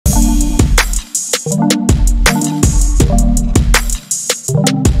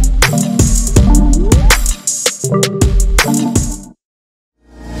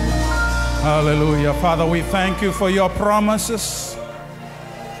Father, we thank you for your promises.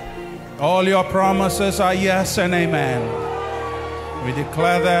 All your promises are yes and amen. We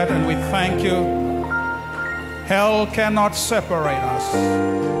declare that and we thank you. Hell cannot separate us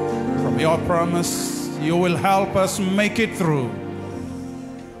from your promise. You will help us make it through.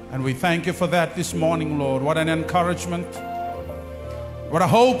 And we thank you for that this morning, Lord. What an encouragement. What a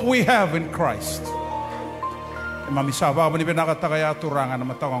hope we have in Christ. Mami sababu ni benakatagaya turangan na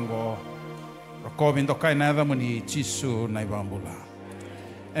matawanggo. Rakobindo kay nada muni Jisu na ibambula.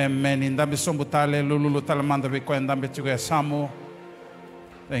 Amen. Indambi sombutale lululu talamanda biko indambi chuga samu.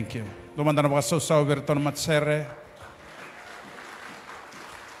 Thank you. Lumanda na baka sosaw berton matsere.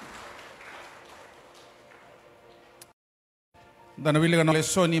 Danawili ka na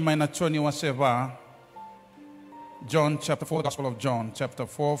lesoni may nachoni waseva. John chapter 4, Gospel of John, chapter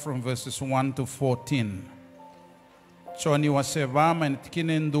 4 from verses 1 to 14. Choni waseva may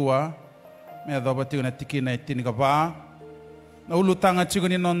natikinin dua. May adobati na tikina itinigaba. Na ulutanga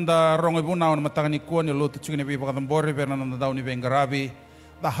chiguni nonda rongibunaw na matangani kuwa ni luto chiguni bibakatambori pero nonda daw ni bengarabi.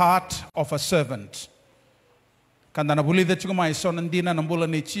 The heart of a servant. Kanda na bulida chigumay so nandina nambula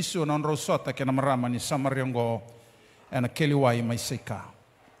ni Jisu na onrosota kaya namarama ni Samaryongo and a keliwai may seka.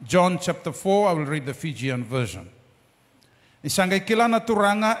 John chapter 4, I will read the Fijian version. Isangay kilana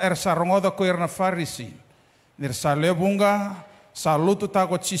turanga sa rongoda ko na Farisi. Nirsa lebunga sa luto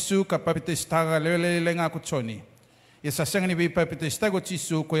tako Jisu kapapitistaga lelele nga kuchoni. Isa siyang ni bipapitistago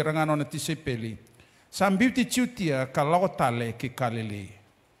Jisu ko irangano na tisipeli. Sa ambiti chutia kalawatale ki Galili.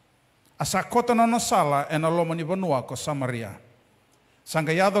 Asa kota no sala en alomo ni Banua ko Samaria.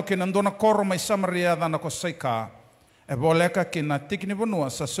 Sangayado kinandona koro may Samaria dana ko seka. E boleka kina tikni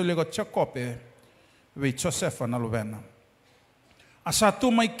Banua sa suligo Jacobe we Josefa na Lubena. Asa tu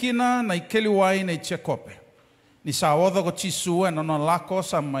may kina na ikeliwai na Jacobe. Ni sa odo ko Jisu en ono lako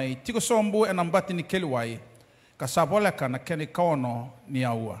sa may tiko sombu en ambati ni keliwai. Kasaboleka na keni kaono ni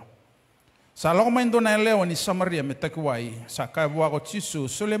aua. Sa loko may na elewa ni Samaria me takiwai sa kaibua ko Jisu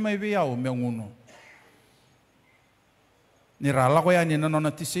sule may viau meunguno. Ni rala ko yani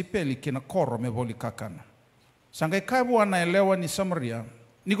nanona tisipeli kina koro me boli kakana. Sangay kaibua na elewa ni Samaria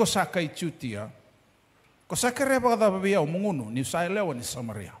ni ko sakay chutia. Ko sakay reba kada viau meunguno ni sa elewa ni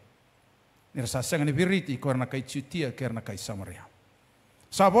Samaria. Ni sa senga ni viriti ko na kay chutia kerna kay Samaria.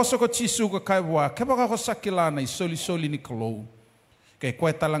 Sa boso ko Jisu ko kaibua kebaka ko sakila na isoli ni kalou. Kay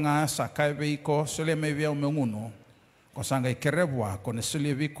koe talanga sa kaiwei ko sule me viau meunguno ko sangay kerebua ko ne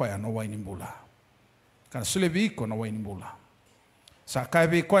sule vi ko ya no wainimbula. Kana sule vi ko no wainimbula. Sa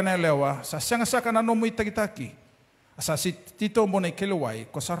kaiwei ko na lewa sa sanga saka na no mo itagitaki. Asa si tito mo na kelewai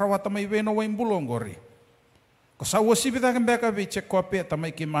ko sa rawata may we no wainimbulo ngori. Ko sa wasi bita kembeka vi che kope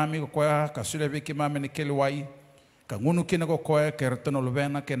tamay ki mami ko koya ka sule vi ki mami ni kelewai. Ka ngunu kina ko koya kertono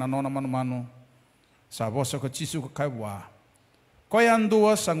lubena ke na nona manu. Sa boso ko Jisu ko kaibua. Koya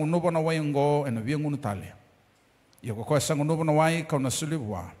andua sang unubo na wayango ena viangunu tale. Yoko koya sang unubo na way kau na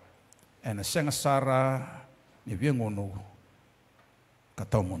sulibwa ena senga sara ni viangunu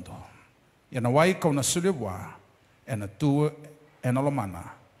katau mundo. Yana way kau na sulibwa ena tu ena lomana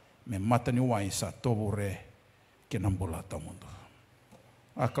me mata ni way sa tobure kinambula tau mundo.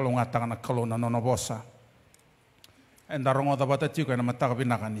 Akalo ngatanga na kalo na nona bosa. Enda rongo da bata tiu ena mataka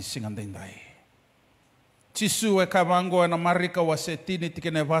binakan ni singandindai. Jisu e kabango na marika wasetini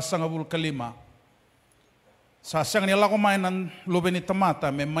tikene vasanga bul kalima. Sa sang ni lako mai nan lubeni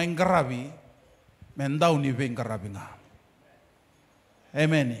tamata me main garabi me ndau ni veng garabi nga.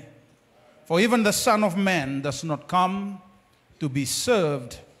 Amen. For even the Son of Man does not come to be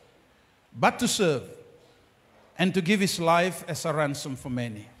served, but to serve and to give his life as a ransom for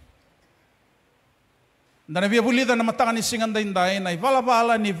many. Dana via bulida na mataka ni singandai na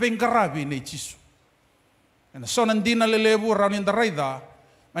ivalabala ni veng garabi ni Jisu. And so nandina lelebu around in the raida,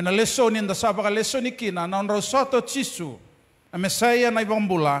 may na lesson in the sabaka lesson ni kina na onrosoto Jisu, a Messiah na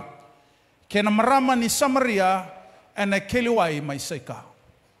ibambula, kaya na marama ni Samaria, and a keliwai may seka.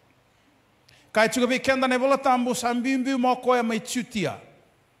 Kaya chuga bikenda na ibola tambu sa mbimbi mo koya may chutia,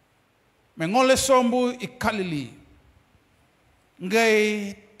 may ngole sombu ikalili,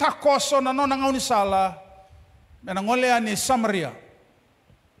 ngay takoso na no nangaw ni sala, may nangole ni Samaria.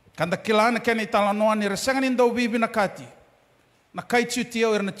 Kanda kilana kena italanoa ni resengan indo bibi nakati. Na kai chutia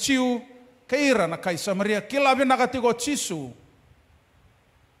o na chiu kaira na kai Samaria kilabi nakati go Jisu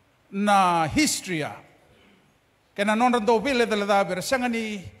na history. Kena nonra do bile de la dabe resengan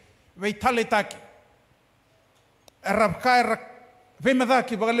ni veitale taki. Arab kaira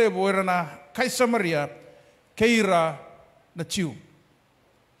vemedaki bagalebu era na kai Samaria kaira na chiu.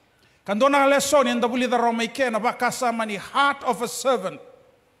 Kandona lesson in the bulida Roma ikena bakasa mani heart of a servant.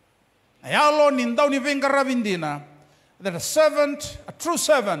 Ayalo nindaw ni vengaravindina that a true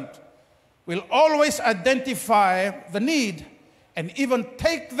servant, will always identify the need and even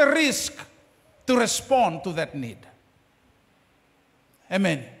take the risk to respond to that need.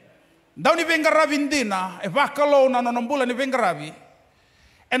 Amen. Daw ni vengaravindina e vakalo na nonambula ni vengaravi.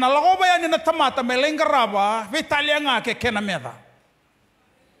 E na lagoba ya ni na tamata me lengarava vitalia nga ke kena meda.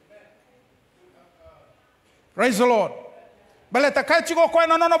 Praise the Lord. Baleta kai chigo ko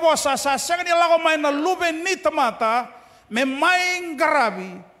na nona bosa sa sanga ni lago mai na lube ni tamata me mai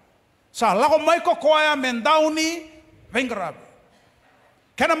ngaravi. Sa lago mai ko koya men dauni vengaravi.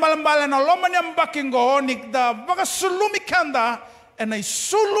 Kena malambala na loma ni ambakingo ni da baga sulumi kanda e na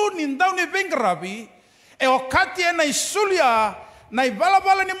isulu ni dauni vengaravi e okati e na isulia na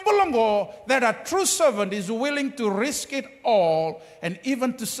ibalabala ni mbulongo that a true servant is willing to risk it all and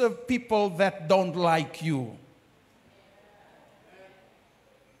even to serve people that don't like you.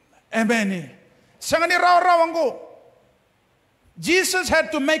 Amen. Sangani raw-rawango. Jesus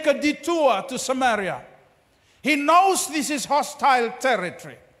had to make a detour to Samaria. He knows this is hostile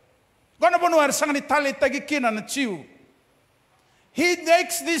territory. He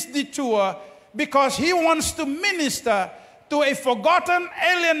makes this detour because he wants to minister to a forgotten,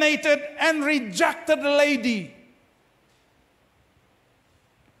 alienated, and rejected lady.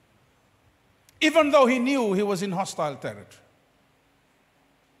 Even though he knew he was in hostile territory.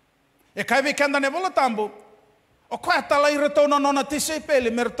 E kai we kenda ne vola tambu o kwa tala irato no na tise pele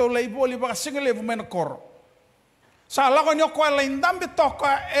merto lei boli ba singele vo mena kor sa lago nyo kwa la indambe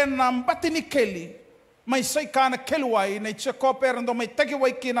toka en ambatini keli mai sai kana kelwai nei cheko perando mai tagi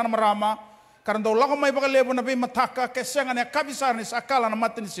wai kina na marama karando lago mai ba levo na be mataka ke senga ne kabisar ni sakala na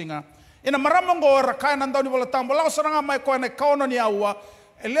matini singa ina marama ngora kana ndoni vola tambu lago saranga mai kwa ne kaono ni aua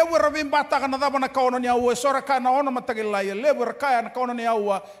e lewe ravim bata kana daba na kaono ni aua e sora kana ono matagilai e lewe rakaya na kaono ni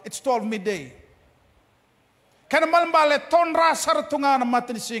aua it's 12 midday. Kana malambale tonra saratunga na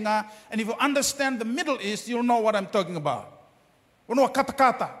matini singa, and if you understand the Middle East, you'll know what I'm talking about. Uno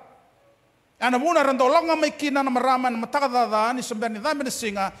kata-kata. Ana muna rando longa mai kina na marama na matagada ni sambani dami ni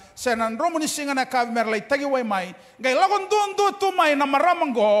singa, sa na romo ni singa na kavi merlay tagi way mai, gay lagon doon tu mai na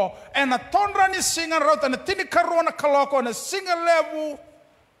maramango, and na tonra ni singa rota na tinikaruan na kaloko na singa levu.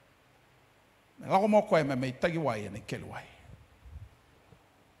 Lago mo koe me may tagiwai and kelwai.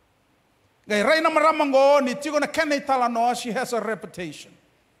 Gay reina maramango ni tigo na kene talanoa, she has a reputation.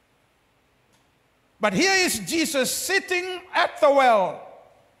 But here is Jesus sitting at the well,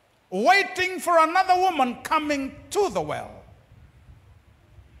 waiting for another woman coming to the well.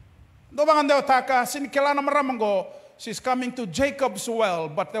 Do bangandeo taka sinikela na maramango, she's coming to Jacob's well,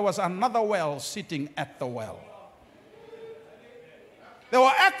 but there was another well sitting at the well. There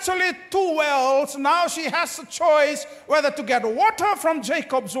were actually two wells. Now she has a choice whether to get water from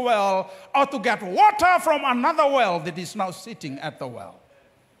Jacob's well or to get water from another well that is now sitting at the well.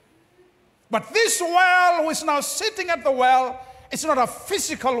 But this well who is now sitting at the well is not a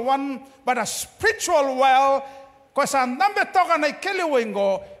physical one, but a spiritual well. But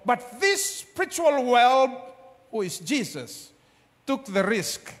this spiritual well, who is Jesus, took the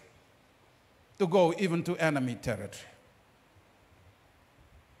risk to go even to enemy territory.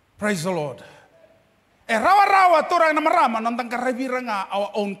 Praise the Lord. E rawa-rawa turang na marama nandang karabira nga our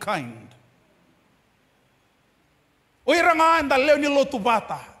own kind. Uira nga enda leo ni lotu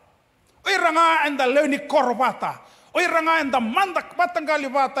bata. Uira nga enda leo ni koro bata. Uira nga enda mandak batanggali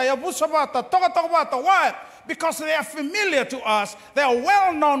bata, yabusa bata, toka bata. Why? Because they are familiar to us. They are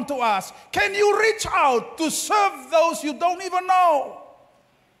well known to us. Can you reach out to serve those you don't even know?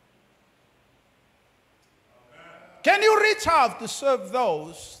 Can you reach out to serve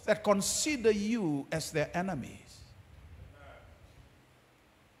those that consider you as their enemies?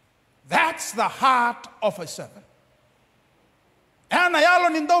 That's the heart of a servant. Ana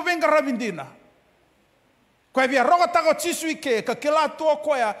yalo nindo venga rabindina. Kwa via roga tago chisuike ka kila tua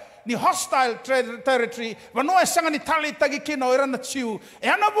koya ni hostile territory vanoa sanga ni tali tagi kino irana chiu. E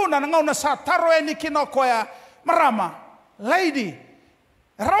ana buna ngau na sa taro e ni kino koya marama lady.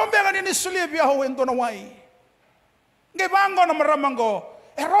 Raumbenga ni sulia bia ho endona wai. Nge bango na maramango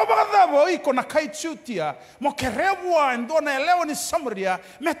e roba kadabo iko na kai chutia mo kerewa ndona elewa ni Samaria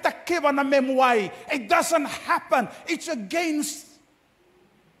metakiba na memuai. It doesn't happen. It's against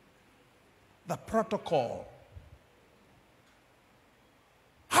the protocol.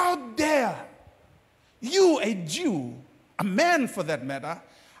 How dare you, a Jew, a man for that matter,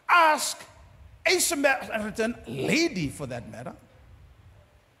 ask a Samaritan lady for that matter,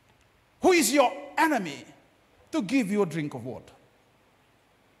 who is your enemy, to give you a drink of water?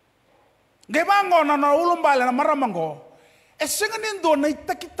 Gebango na na ulumbale na maramango E senga nindo na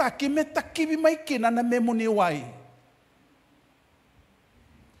itakitaki me takibi maikina na memuni wai.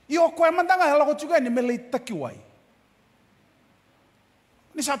 Io koe mandanga hala ko juga ni me le itaki wai.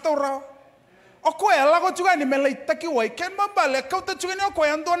 Ni sa tau rao. O koe hala ko juga ni me le itaki wai. Ken mambale kau ta juga ni o koe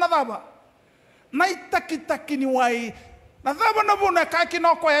ando na daba. Na itakitaki ni wai. Na daba na buna kaki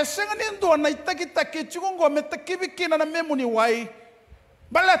na o koe senga nindo na itakitaki chugungo me takibi kina na memuni wai.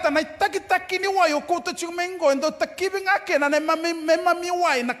 Baleta na itakitaki ni wai o kouta chumengo endo takibi ngake na me mami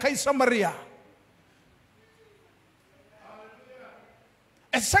wai na kai Samaria.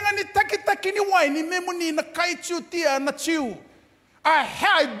 E sanga ni taki ni wai ni memuni na kai chutia na chiu.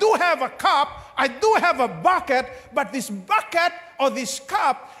 I do have a cup, I do have a bucket, but this bucket or this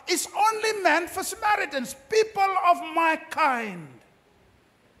cup is only meant for Samaritans, people of my kind.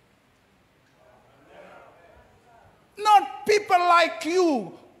 Not people like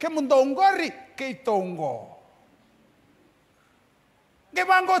you. Ke mundongori ke tongo. Ke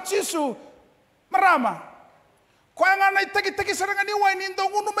bango chisu marama. Ko nga na itaki saranga ni wai ni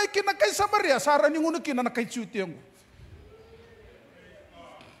ndongu no mai kina kai Samaria sara ni ngunu kina na kai chutiengu.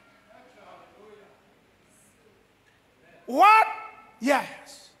 What?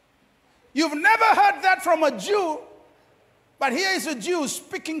 Yes. You've never heard that from a Jew. But here is a Jew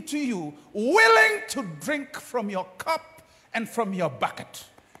speaking to you, willing to drink from your cup and from your bucket.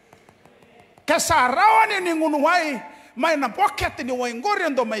 Kasarawan ni ngunuwai, may na bucket ni wai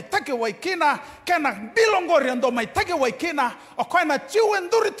ngoriando may take wai kina, kena bilongoriando may take wai kina, o kaya na chiwen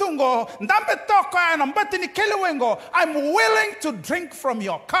duritungo, ndambe toko ay nambati ni kelewengo. I'm willing to drink from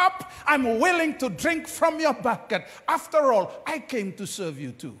your cup, I'm willing to drink from your bucket. After all, I came to serve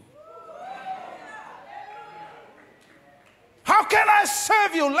you too. How can I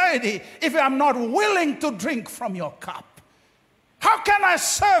serve you, lady, if I'm not willing to drink from your cup? How can I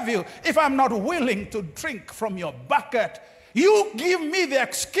serve you if I'm not willing to drink from your bucket? You give me the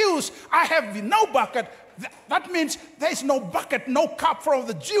excuse, I have no bucket. That means there's no bucket, no cup for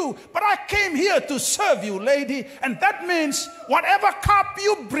the Jew. But I came here to serve you, lady. And that means whatever cup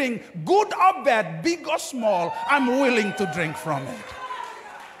you bring, good or bad, big or small, I'm willing to drink from it.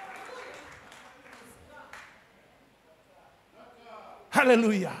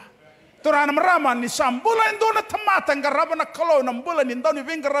 Hallelujah. Turana marama ni sambula indona tamata ngaraba na kalo na mbula ni ndoni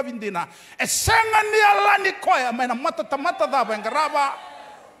vinga rabindina. E senga ni ala ni koya maina mata tamata daba ngaraba.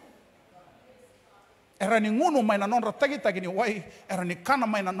 Era ni ngunu maina nonra tagi ni wai. Era ni kana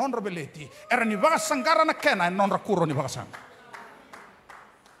maina nonra beleti. Era ni vaga sangara na kena nonra kuro ni vaga sanga.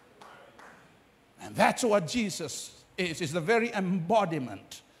 And that's what Jesus is the very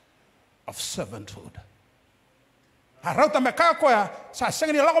embodiment of servanthood. Harauta me kaya koya sa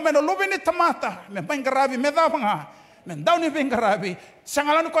sengi lago me no lubi ni tamata me bengarabi me davanga me dauni bengarabi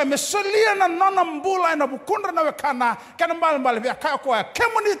sangalani koya me solia na nona mbula na bukundra na wekana kana mbal be kaya koya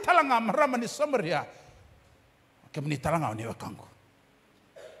kemuni talanga marama ni Samaria kemuni talanga ni wekangu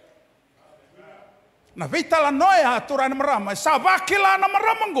na vitala noya turana marama sa vakila na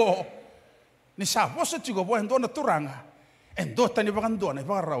maramango ni sa vosa tigo bo endo na turanga endo tani bagando na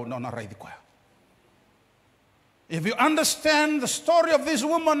bagarau na raidi koya. If you understand the story of this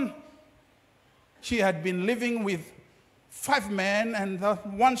woman, she had been living with 5 men, and the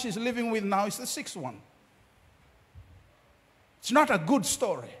one she's living with now is the 6th one. It's not a good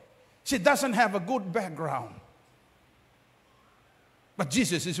story. She doesn't have a good background. But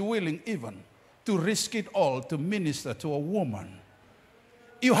Jesus is willing even to risk it all to minister to a woman.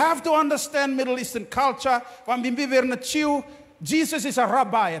 You have to understand Middle Eastern culture. Jesus is a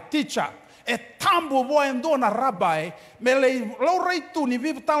rabbi, a teacher. E tambu boy ndona rabbi mele laurai tu ni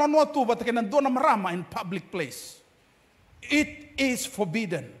viv tala no tu but kena ndona marama in public place. It is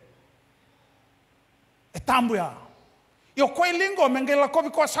forbidden. E tambu ya. Yo koi lingo mengela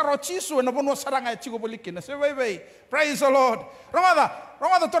kobi ko sarochisu na bono saranga chigo bolikina. Se wei. Praise the Lord.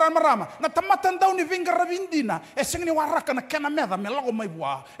 Ramada toran marama. Na tamatan daw ni vinga ravindina. E singni waraka na kena meda me lago mai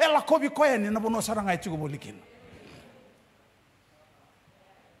bua. E la kobi ko ni na bono saranga chigo bolikina.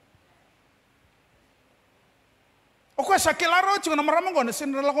 O kwa sa kelaro chigo na maramango na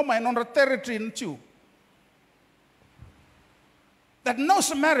sinra ko mai non territory nchu. That no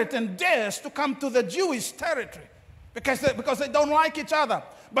Samaritan dares to come to the Jewish territory because they don't like each other.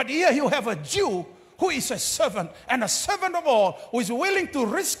 But here you have a Jew who is a servant, and a servant of all, who is willing to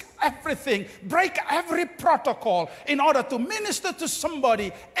risk everything, break every protocol in order to minister to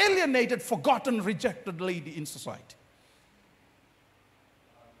somebody alienated, forgotten, rejected lady in society.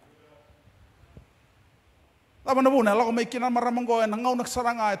 Lama na buna, lako may kinan maramango, nangaw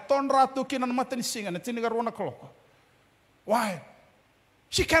nagsaranga, ton ratu kinan matanisingan, at sinigarwana koloko. Why?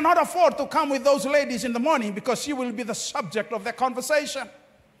 She cannot afford to come with those ladies in the morning because she will be the subject of their conversation.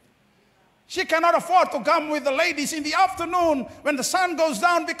 She cannot afford to come with the ladies in the afternoon when the sun goes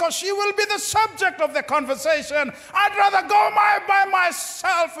down because she will be the subject of their conversation. I'd rather go by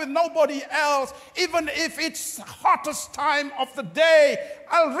myself with nobody else, even if it's the hottest time of the day.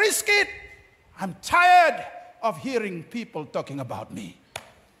 I'll risk it. I'm tired of hearing people talking about me.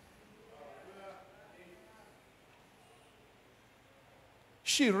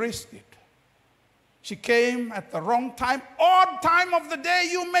 She risked it. She came at the wrong time, odd time of the day.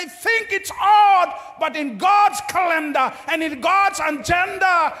 You may think it's odd, but in God's calendar and in God's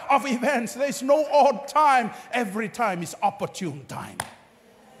agenda of events, there's no odd time. Every time is opportune time.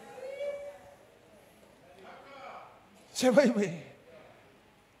 Say, wait.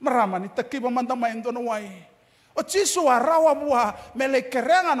 Marama ni takiba mandama endo no wai. O tisu arawa bua mele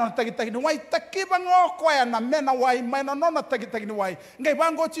kerenga no tagi ni wai takiba ngoko ya na mena wai maina no na tagi ni wai. Ngai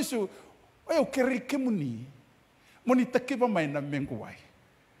bango tisu o keri kemuni muni takiba mai na menguai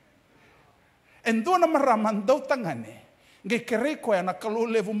endo na maraman do tangane nge keri ko ya na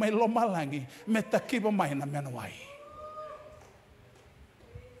kalu levu mai loma langi me takiba mai na menwai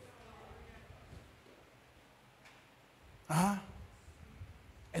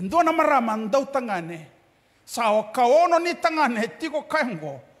endo na maraman do tangane sa o kaono ni tangane tiko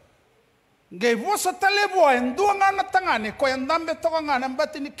kango ngai vosa talevo endo ngana tangane ko yandambe to ngana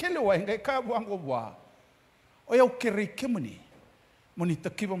mbati ni kelewa ngai ka buango bua o yo keri kemuni muni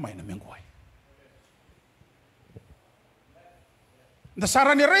takiba mai na mengwai da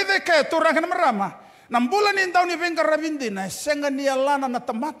sarani reide ke turang na marama nambula ni ndau ni venga rabindina senga ni alana na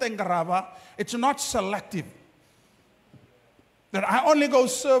tamata ngarava. It's not selective that I only go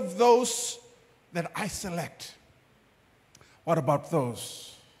serve those that I select. What about those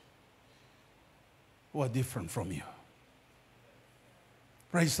who are different from you?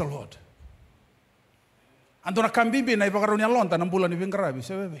 Praise the Lord. Andona kambibi na ibagaronia lonta nambula ni vingarabi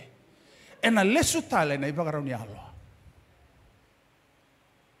sebebe. Ena lesu tale na ibagaronia lo.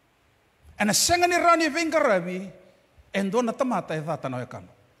 Ena senga ni rani vingarabi endona tamata edata na ekano.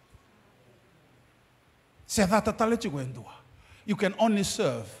 Se edata tale chigo endua. You can only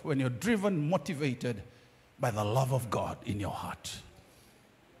serve when you're driven, motivated by the love of God in your heart.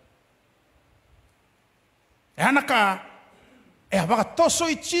 Anaka toso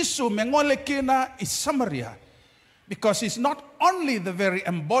ichisu mengole kina is Samaria, because it's not only the very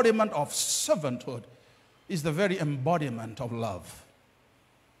embodiment of servanthood, it's the very embodiment of love.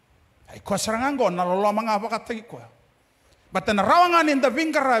 Ko sarangango na lolo mga bakatagi ko. But na rawangan in the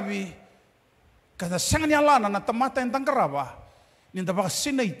vingarabi kada sanganya lana na tamata in tangaraba ninda baka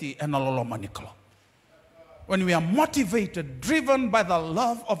sinaiti and lolo maniklo. When we are motivated, driven by the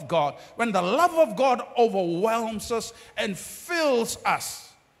love of God, when the love of God overwhelms us and fills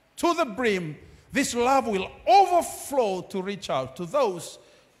us to the brim, this love will overflow to reach out to those,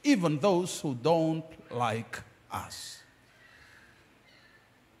 even those who don't like us.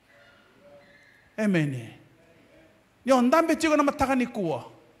 Amen. Yon dambe chigo na matakani kuwa.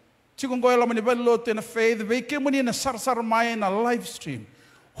 Chigo ngoy lo mani bello na faith, veke muni na sarsar mai na live stream.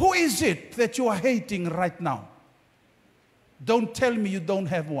 Who is it that you are hating right now? Don't tell me you don't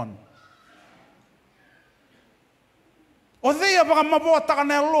have one. O dea baka mabota ka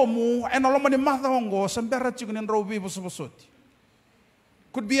na lomu and alo mani matha hongo sambera chigo ni robi busubusoti.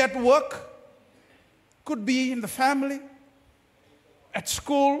 Could be at work, could be in the family, at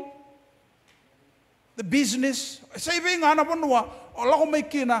school, the business. Saving anapunwa o lako may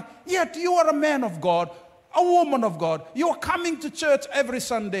kina. Yet you are a man of God, a woman of God. You are coming to church every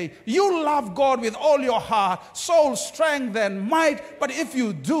Sunday. You love God with all your heart, soul, strength, and might. But if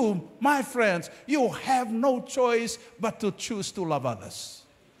you do, my friends, you have no choice but to choose to love others.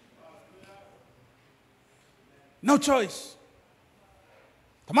 No choice.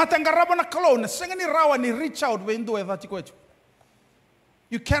 Reach out.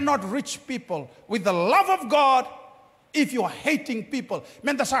 You cannot reach people with the love of God if you are hating people.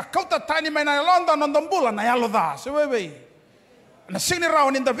 That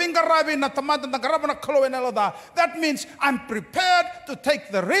means I'm prepared to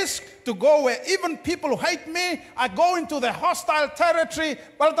take the risk to go where even people who hate me, I go into the hostile territory.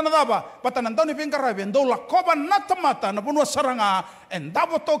 And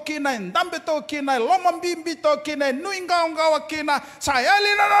daboto kina, and dambeto kina, lomambimbito kina, nuingaongawa kina,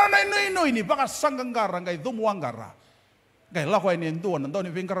 sayali na nui ni baka sangangara ngai dumuangara. Ngai lakwa ni nduan, and don't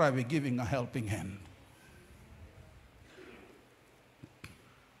even giving a helping hand.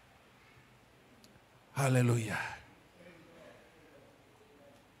 Hallelujah.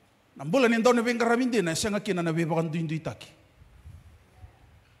 Nambula ni ndone vingara mindina senga kina na vivakan duindui taki.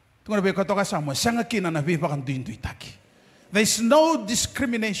 Tunggu be kotoka samo sanga kina na viva kan duin duitaki. There is no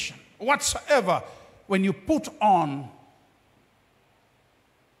discrimination whatsoever when you put on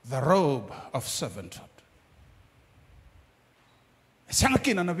the robe of servanthood. Sanga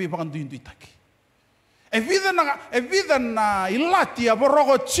kina na viva kan duin duitaki. Evida na ilati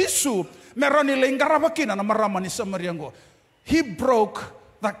aborogo chisu meroni lengaraba kina na marama ni Samariango. He broke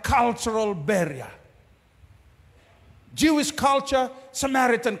the cultural barrier. Jewish culture,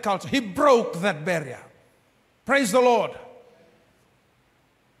 Samaritan culture. He broke that barrier. Praise the Lord.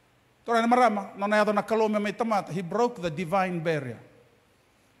 He broke the divine barrier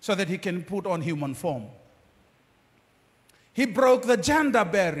so that he can put on human form. He broke the gender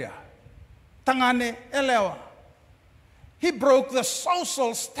barrier. Tangane elewa. He broke the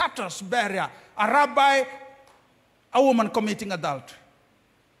social status barrier. A rabbi, a woman committing adultery.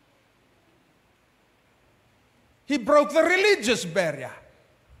 He broke the religious barrier.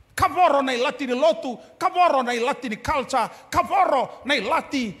 Kavoro na ilati ni lotu, kavoro na ilati ni culture, kavoro na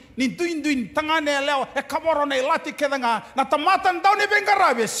ilati ni duin tangane eleo, kavoro na ilati kedanga na tamatan daw ni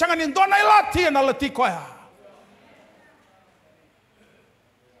bengarabe, sanga ni do na ilati na lati koya.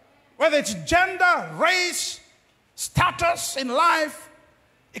 Whether it's gender, race, status in life,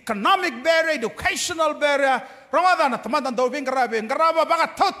 economic barrier, educational barrier, Ramada na tamatan daw bengarabe, ngaraba baga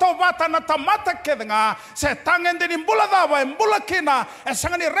toto bata na tamata kedanga, se tangen din imbula dawa, imbula kina,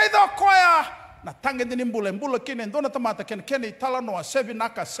 sanga ni redo koya, na tangen din imbula kina, do na tamata ken talanoa, sebi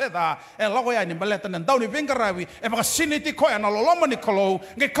naka seda, lago ya ni baleta na daw ni bengarabe, baga siniti koya na loloma ni kalo,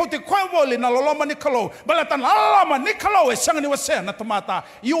 nge kauti koya woli na loloma ni kalo, baleta na loloma ni kalo, sanga ni wase na tamata.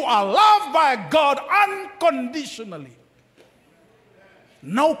 You are loved by God unconditionally.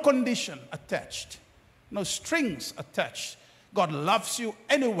 No condition attached. No strings attached. God loves you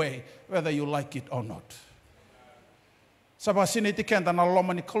anyway, whether you like it or not. Sabah siniti kenda na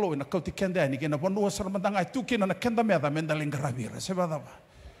loma ni kalo na kauti kenda ni kena ponua sarmandang ay tukina na kenda meda mendaling gravira. Sebadaba.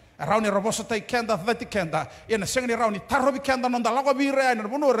 Rauni robosa tai kenda thati kenda. Ina sangani rauni tarobi kenda nonda lago bira na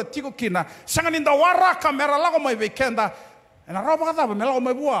ponua retiko kina. Sangani nda waraka mera lago mai be kenda. Na roba kada me lago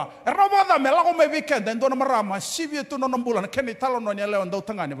mai bua. Roba kada me lago mai be kenda ndo na marama sivie tu no nambula na keni talo no ni leo ndo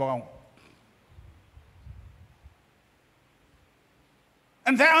tangani bagong.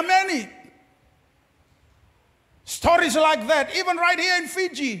 And there are many stories like that, even right here in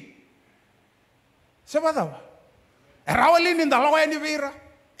Fiji.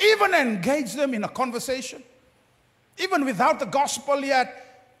 Even engage them in a conversation, even without the gospel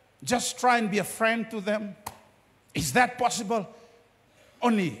yet, just try and be a friend to them. Is that possible?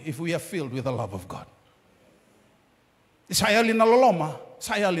 Only if we are filled with the love of God.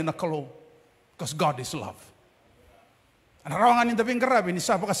 Because God is love. And around in the bingarabi ni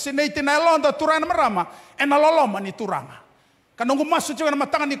sabaka sineti na londa turana marama and aloloma ni turanga. Kanungu masu chuga na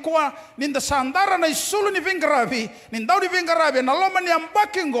matanga ni kuwa ninda sandara na isulu ni bingarabi ninda ni bingarabi na loma ni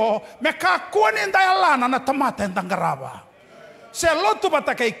ambakingo meka kuwa ninda yalana na tamata ndangaraba. Se lotu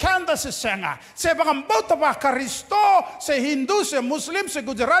bataka ikanda se senga se bagambauta ba Kristo se Hindu se Muslim se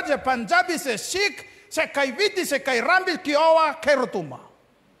Gujarati se Punjabi se Sikh se Kaiviti se Kairambi Kiowa Kairotuma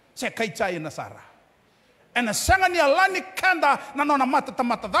se Kaichai Nasara. And a sangani alani kanda na nona mata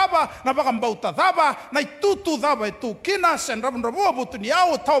tamata daba na bagambauta daba na itutu daba itu kinas and rabunrabu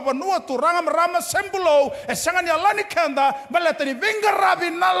butuniao taubanua turangam rama sembulo e sangani alani kanda baletani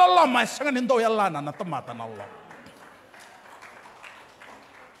vingarabi na lalama sangani ndo yalana na tamata na Allah.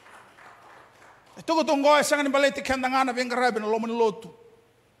 Itugo tungo e sangani baleti kanda ngana vingarabi na lomani lotu.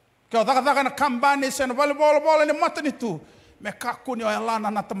 Kau daga na kambani sen bola ni mata ni tu me kakuni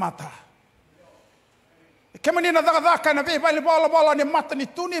yalana na tamata. Kemanina daga na vale bola ni mata ni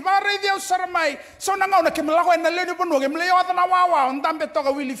tuni bare dia saramai so na ngau na kemlago na leni bono kemleo na wawa ndambe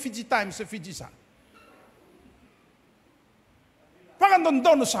toka Willie Fiji Times se Fiji san pagandon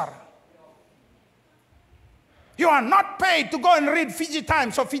dono sara. You are not paid to go and read Fiji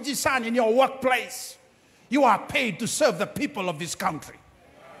Times or Fiji Sun in your workplace. You are paid to serve the people of this country.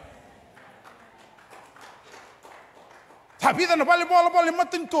 Habida na bali bola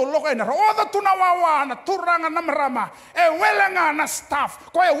matin tu lokai na roda tu na wawa na turanga na marama e welanga na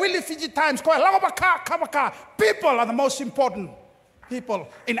staff ko e Willie Fiji Times ko e lagabaka kabaka. People are the most important people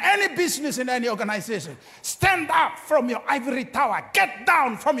in any business, in any organization. Stand up from your ivory tower, get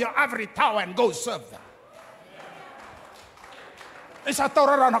down from your ivory tower and go serve them. Isa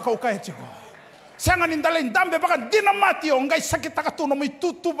taurara na kau kai chiko sangan indalin dambe baka dinamati o ngai sakit takatu no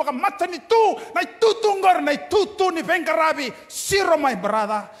tutu baka mata ni tu na tutu ngor na tutu ni bengarabi. Zero my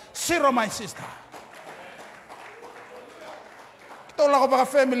brother, zero my sister. Kita lago baka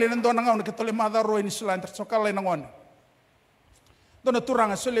family nando na ngau kita le mother ro ini selain tersokal le nangon Dona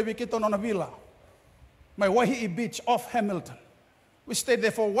turanga selebi kita nona villa. My Waihi beach off Hamilton. We stayed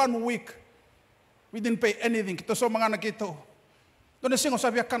there for 1 week. We didn't pay anything. Kita so mga nakito. Dona singo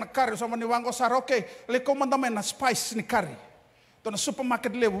sabi kana kari so mani wango sar okay. Le komanda na spice ni kari. Dona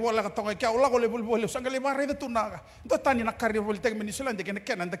supermarket le wala ka tonga kya wala ko le bul sangali mari de tunaga. Do tani na kari vol tek mini sulan de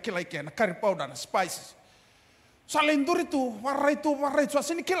ken and kilai ken kari powder na spices. Salenduri tu warai so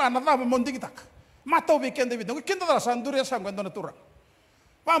sini kila na dava mondi kitak. Mato weekend de video. Kenda dala sanduri sango dona turang.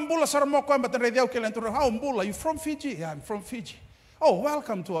 Pambula sarmo ko mbaten radio kelen turang. How mbula you from Fiji? Yeah, I'm from Fiji. Oh,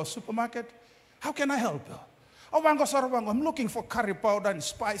 welcome to our supermarket. How can I help you? Oh, wango sarwango, I'm looking for curry powder and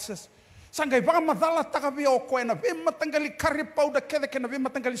spices. Sangai baka madala takabi o ko na bim matangali curry powder kede kena bim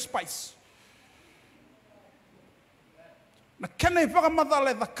matangali spice. Na kena baka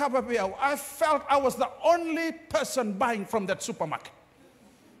madala the kababi. I felt I was the only person buying from that supermarket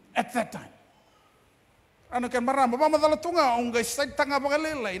at that time. Ano kan marama ba madala tunga ongay sa tanga baka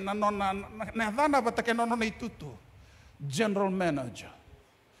lelay na nona na dana ba take nono na itutu. General manager.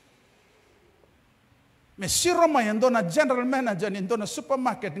 Me siro mai ndona general manager ni ndona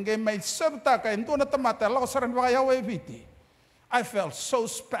supermarket ngai mai serta ka ndona tamata la saran ba yawe viti. I felt so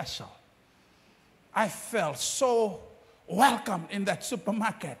special. I felt so welcome in that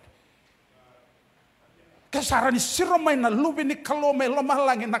supermarket. Kasara ni siro mai na lubi ni kalo mai lo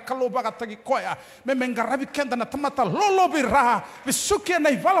malangi na kalo ba ka tagi koya me mengarabi kenda na tamata lolo bira bisuki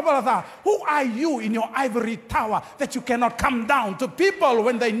na ivala da. Who are you in your ivory tower that you cannot come down to people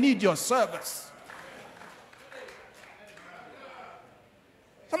when they need your service?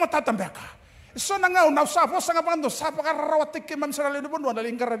 Sama tatambeka. So na nga na usapo sa nga bando sa pagarawatik kay mam sarali no bono na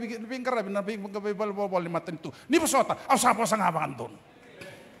lingarabi na bol maten tu. Ni bosota usapo sa nga bando.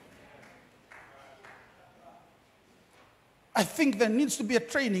 I think there needs to be a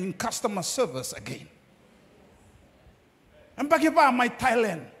training in customer service again. And bagiba my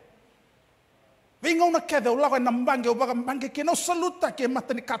Thailand. Vinga una keda ulaga nambange ubaga mbange kino saluta ke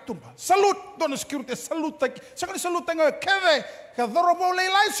matani katumba. Salut dona security saluta. Sakali saluta nga kede ka dorobo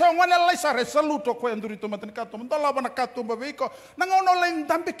leilai so ngwana laisare saluto ko endurito matani katumba. Ndala bana katumba biko nangono lain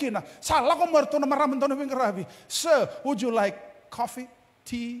dambikina. Sala ko merto na maraming dona vingarabi. Sir, would you like coffee,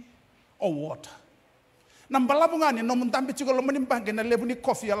 tea or water? Nambalabungani no mundambi chigo lo manimbange na lebu ni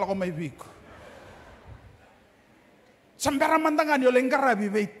coffee ala ko may biko. Sambera mandangani yo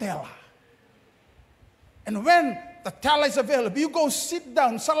lengarabi veitela. And when the teller is available, you go sit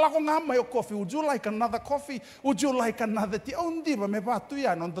down. Salako ngama your coffee. Would you like another coffee? Would you like another tea? Oh, hindi ba may batu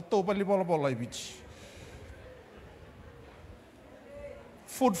yan on the toba libola beach.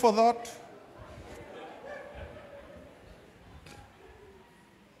 Food for thought.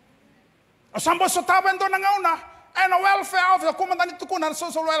 Sambo sa taban doon na ngauna. And a welfare office. Kumandan ito ko na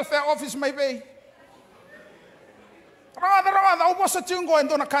social welfare office may bay. Rawada. Upo sa tiyunggo.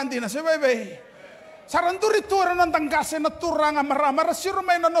 Ito na kantina. Si bay. Saranduri tura ng tanggase na tura nga marama. Rasiro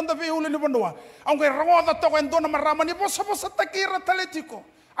may nanon da viuli ni Banua. Ang kay rawada to kendo na marama ni bosa takira taletiko.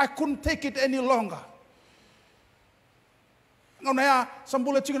 I couldn't take it any longer. Ngayon na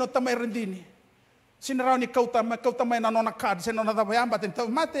sambulat siguro tamay rendini. Sinaraw ni kauta may nanon na kad. Sino na tabayan batin.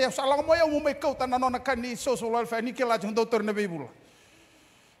 Mate, salang mo yung may kauta nanon na kad ni social welfare. Ni kilaj yung doktor na bibula.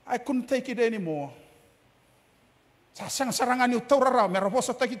 I couldn't take it anymore. Sasang sarangan yung tauraraw. Meron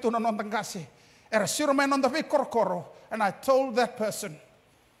bosa takito nanon tanggase. Era sure man on the way korokoro. And I told that person,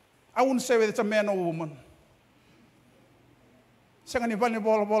 I wouldn't say whether it's a man or a woman. Sanga ni bali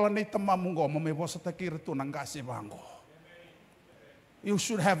bola ni tamamungo may bosa takira tu nangasi bango. You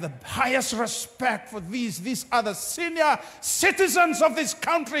should have the highest respect for these other senior citizens of this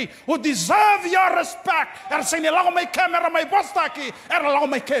country who deserve your respect. Era sini lago may camera may boss taki. Era lago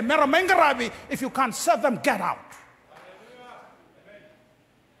may camera mengarabi. If you can't serve them, get out.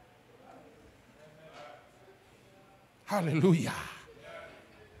 Hallelujah.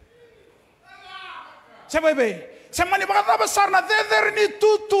 Sebebe, semani bagata besar na deder ni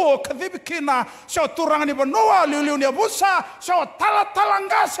tutu kadibikina so turang ni banoa liu ni busa so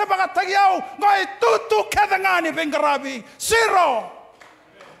talanga se bagata yau ngai tutu kadangani bengarabi zero.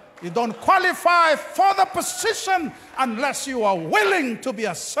 You don't qualify for the position unless you are willing to be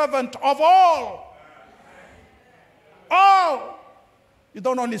a servant of all. All. You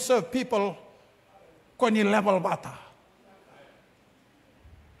don't only serve people kwenye level bata.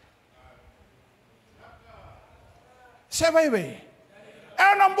 Sebebe,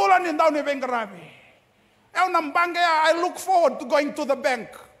 enambulan in down ni Bengarabi. I look forward to going to the bank.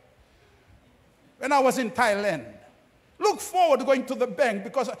 When I was in Thailand, look forward to going to the bank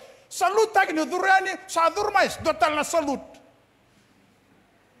because salute tag ni durani sa durmais dotal na salute.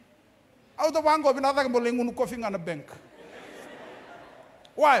 Au da wango binatag mo lingun ko finga na bank.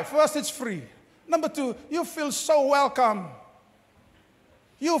 Why? First, it's free. Number two, you feel so welcome.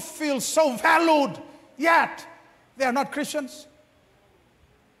 You feel so valued, yet they are not Christians.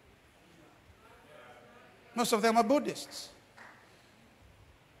 Most of them are Buddhists.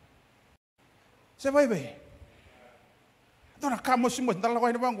 Say, baby, don't come with me. Don't go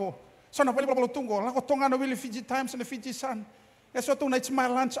anywhere. So na pali tungo. Lako tonga na wili Fiji Times and the Fiji Sun. That's what it's my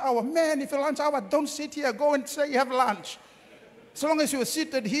lunch hour. Man, if your lunch hour, don't sit here. Go and say you have lunch. So long as you are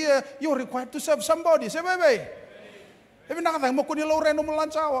seated here, you are required to serve somebody. Say, baby. If you nakatang mo kuni lore no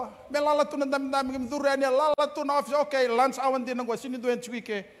lunch hour. Me lala tu na dami kim durian ya lala tu na office. Okay, lunch hour din ngo sini do en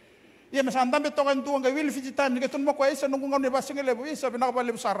chwike. Ye me sandam beto kan tu ngai wili Fiji Times. Ngai tun mo ko isa nung ngam ne basing lebu isa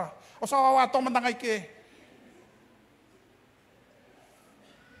binakapalib sara. O sa wa to mandangay ke.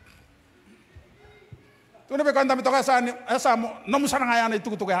 Tuna be kanda mitoka sa mo no musaranga yana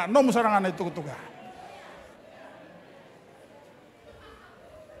itukutuga no musaranga na itukutuga.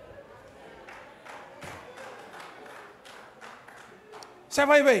 Say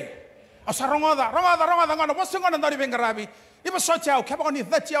bye. Asarongoda ngana bosingo na ndari bengarabi. Iba sochao keba ni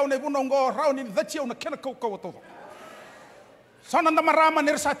dhatiao ne bunongo rao ni dhatiao na kena ko to. Sana nda marama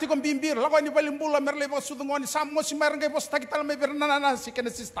ni resati ko bimbir lago ni balimbula merle bo sudungo ni samo si merenge bo stakital me bernana si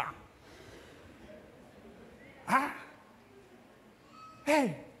kena sista.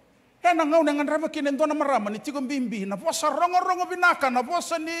 Hey, na ngau nangan rama kinen dona marama ni tigo bimbi na bosa rongo binaka na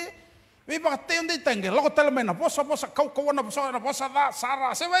bosa ni viva tende tenge lago telme na bosa kau na bosa da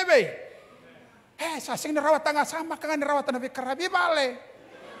sara se bebe. Hey, sa sing ni rawat tanga sama kan ni rawat na bikarabi bale.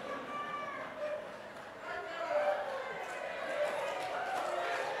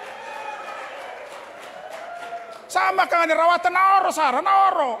 Sama kan ni rawat na oro sara na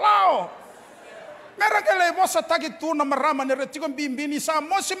oro lao. Merakele bosa tagi tu na marama ni retikon bimbini sa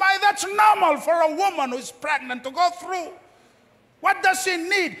mosimai. That's normal for a woman who is pregnant to go through. What does she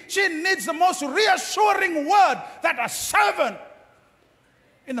need? She needs the most reassuring word that a servant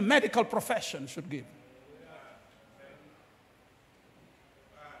in the medical profession should give.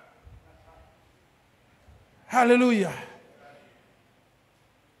 Hallelujah.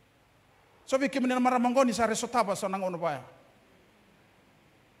 So we came in maramangoni sa resotaba sa nangono baya.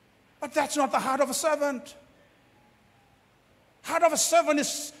 But that's not the heart of a servant. Heart of a servant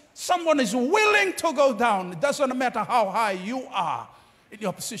is someone is willing to go down. It doesn't matter how high you are in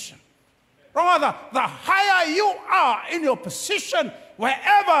your position. Rather, the higher you are in your position,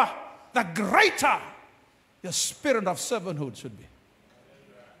 wherever, the greater your spirit of servanthood should be.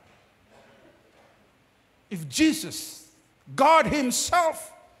 If Jesus, God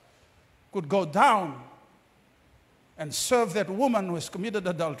himself, could go down and serve that woman who has committed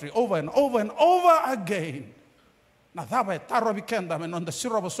adultery over and over and over again. Na taba taro bikenda men on the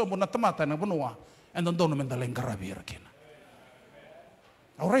siroba somo na tamata na bunua and on dono men daleng karabi rakina.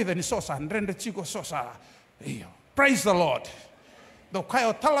 Already then sosa rende chico sosa. Praise the Lord. Do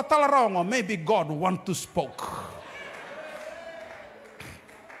kayo tala rongo, maybe God want to spoke.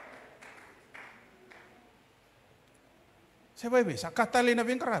 Se baby sa katali na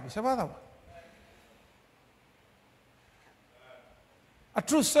bingkarabi sa batawa. A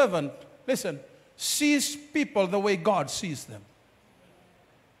true servant, listen, sees people the way God sees them.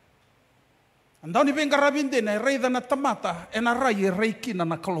 And down ibang karabin din ay ray na tamata and a ray kina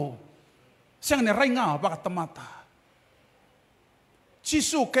na kalo. Siyang ni ray nga baka tamata.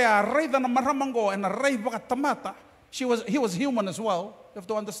 Chisu kaya ray na maramanggo and a ray baka tamata. He was human as well. You have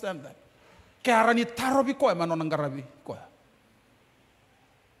to understand that. Kaya rani tarobi ko man nang garabi ko.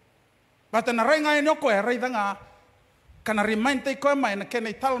 But na ray nga inyo ko ray nga kana remind tay ko may na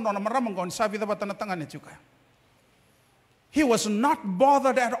kenay talo na maramanggo sa vida batana tangan ni He was not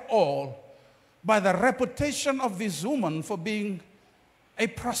bothered at all by the reputation of this woman for being a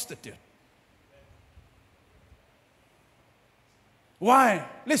prostitute. Why?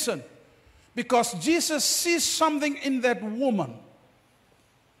 Listen, because Jesus sees something in that woman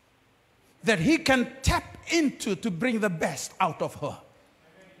that he can tap into to bring the best out of her.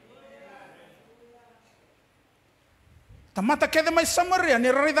 Tamata kede may Samaria,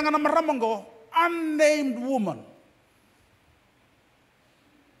 nirarita nga na maramanggo, unnamed woman.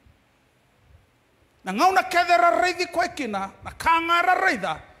 Nangaw na kede raridi ko ekina, nakanga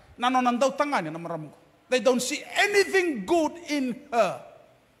rarida, nanonandaw tangani na maramanggo. They don't see anything good in her.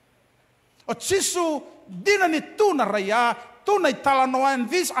 O chisu dina ni tuna raya, tunay talanoa, and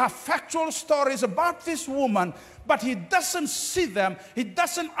these are factual stories about this woman, but he doesn't see them. He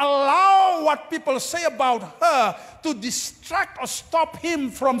doesn't allow what people say about her to distract or stop him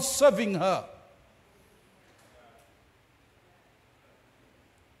from serving her.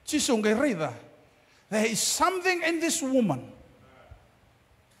 Chisu ngay rida. There is something in this woman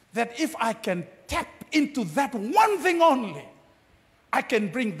that if I can tap into that one thing only, I can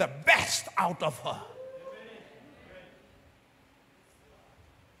bring the best out of her.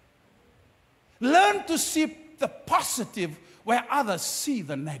 Learn to see the positive where others see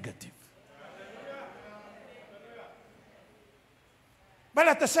the negative.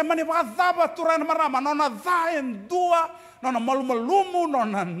 Bala te semani wakadhaba turan marama nona dhaen dua nona malumulumu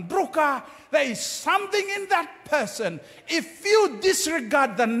nona ndruka. There is something in that person. If you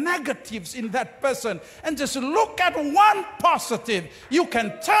disregard the negatives in that person and just look at one positive, you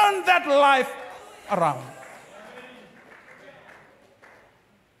can turn that life around.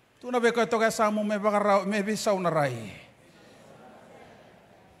 Tuna beko toka samu me bisa unarai.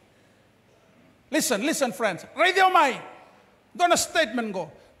 Listen, friends. Read your mind. Don't a statement go.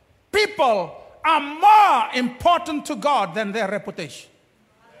 People are more important to God than their reputation.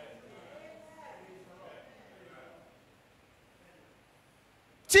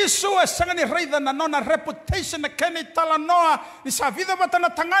 Chisu sangani reida na nona reputation na keni tala noa ni sa vida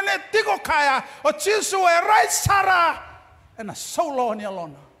batana tangane tigo kaya o chisu rai sara and a solo ni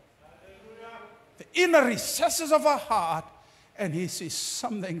alona. The inner recesses of our heart, and he sees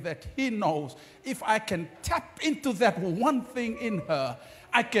something that he knows. If I can tap into that one thing in her,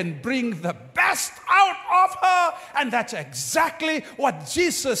 I can bring the best out of her. And that's exactly what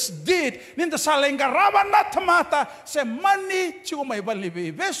Jesus did. Ninda salenga raba na tamata se mani chigo mai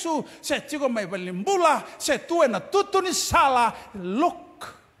balibi besu se chigo mai balimbula se tu na tutuni sala.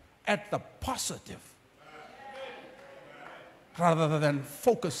 Look at the positive rather than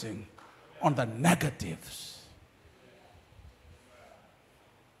focusing on the negatives.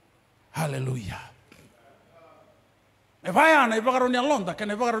 Hallelujah.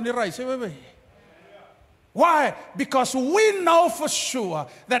 Why? Because we know for sure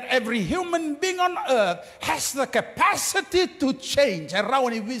that every human being on earth has the capacity to change.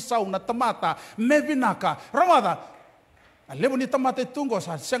 Rawani visa una tamata mebinaka. Ramada. Lebu ni tamata tungo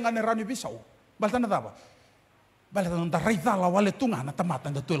sa sengane rani visa. Baltana daba. Baltana da raidala wale tunga na tamata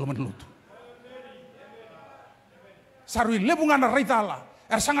nda tuelo menlutu. Sarui lebu ngana raidala.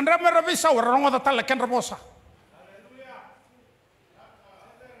 Sangan ramera visa orang ada tala ken rabosa.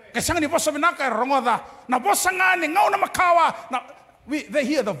 Kesangan ni bosa binaka orang ada na bosa ngani ngau na makawa na they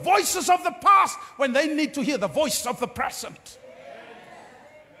hear the voices of the past when they need to hear the voice of the present.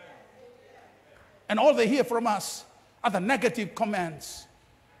 And all they hear from us are the negative comments,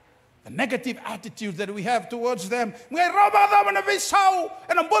 the negative attitude that we have towards them.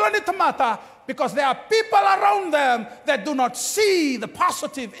 Because there are people around them that do not see the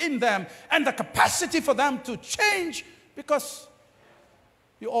positive in them and the capacity for them to change, because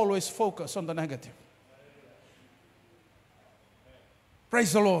you always focus on the negative.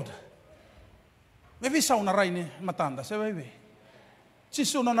 Praise the Lord. Maybe sa una raini matanda se baby.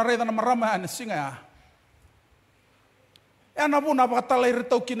 Chisu no na reda na marama ana singa. E ana buna bakatala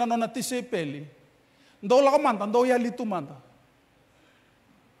irito kina no na tise peli. Ndo la manda ndo ya litu manda.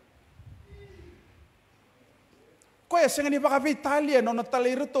 Koe singa ni baka Italia no na tala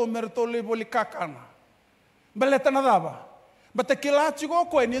irito merto le bolikakana. Beleta na daba. Bate kila chigo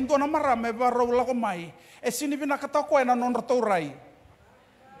koe ni ndo na marama ba ro la ko mai. E sini bina kata koe na non rato rai.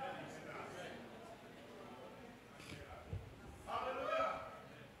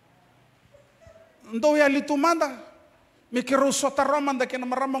 Ndo ya litu manda. Mikiro sota ramanda kena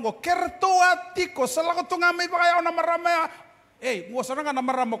maramango kerto atiko salago tunga mai baka na marama. Mo saranga na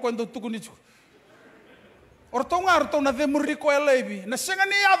marama ko ndo tukunichu. Ortonga orto na demuri ko elebi. Na senga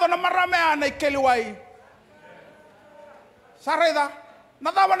ni ado na marama na ikeliwai. Sareda.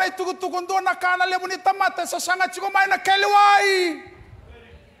 Na dava na tukundo na kana lebu ni tamata sa sanga chiko mai na keliwai.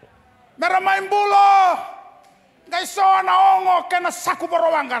 Marama imbulo. Gaiso na ongo kena saku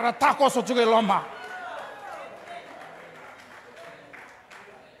borowanga ratako so chuge loma.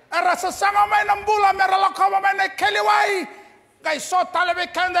 Era sa sanga mai na mbula merala kama mai na keliwai. Gaiso talebe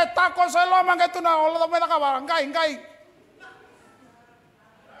kende tako so loma ngetuna olo da ka ngai.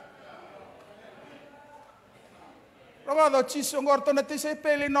 Robado chiso ngorto na tise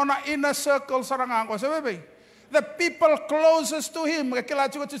peli no na inner circle sarangango se bebe. The people closest to him kila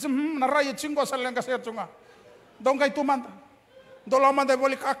chigo chiso na rayo chingo sa lenga ser chunga. Dongkai tumanda. Dolama de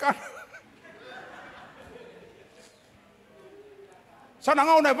bolikaka. Sana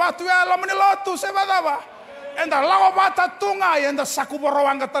ngau ne batu ya lamani lotu se badaba. Enda lawa bata tunga enda sakuboro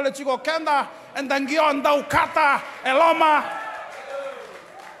wanga tale chigo kenda enda ngionda ukata eloma.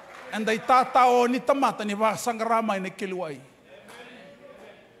 Enda itata o ni tamata ni ba sangrama ni kiliwai.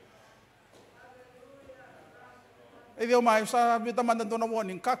 Idio mai sa bita mandan dona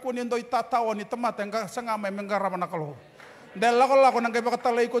warning kaku ni ndo itata o ni tamata nga sangama mengarama nakalo. Dela ko lako nang kay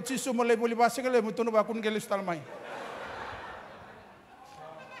bakatalay ko chisu mo lay buli basi kale mo tuno ba kun gelis talmay.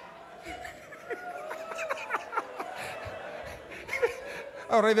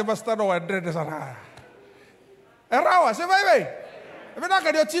 Ora de basta no adre de sana. Erawa se vai. Vena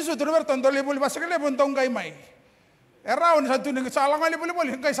ka dio chisu tuno ber tondo lay buli basi kale mo tong kay mai. Erawa ni satu ni salang ali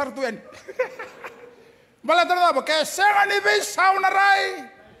buli kay sartuan. Bala tanda ba kay senga ni be sauna rai.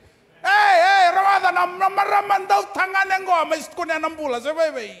 Rawata na maraman daw tangan ngo mais kunya nambula se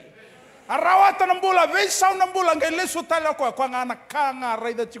vai. Arawata nambula be sauna nambula kay lesu tala ko anak kanga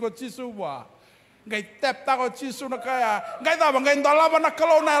rai da chiko chisu ba. Ngay tep ta ko chisu na kaya ngay da ngay ndolaba na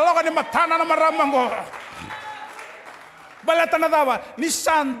kalo na lo ni matana na maramango balata na dawa ni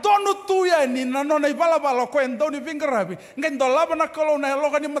sandono tuya ni nanona ibala balo ko endo ni vingarabi ngay ndolaba na kalo na lo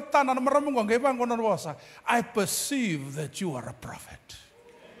ni matana na maramango ngay bango na bosa. I perceive that you are a prophet.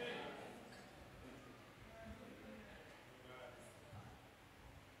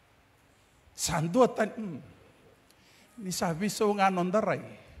 Sanduatan ni sabi so nga nondaray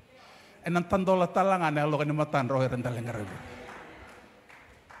enang tandola talangan ya lo kan matan roh rentaleng ngarabi.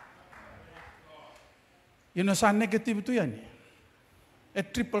 Sa negatif itu ya ni.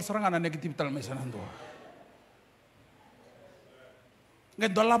 Triple serangan negatif tal mesanan doa.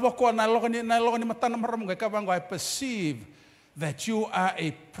 Ngai dola boko na lo kan matan maram ngai kabang I perceive that you are a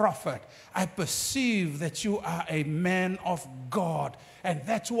prophet. I perceive that you are a man of God. And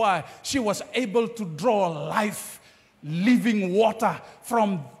that's why she was able to draw life, living water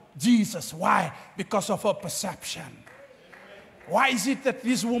from Jesus. Why? Because of her perception. Why is it that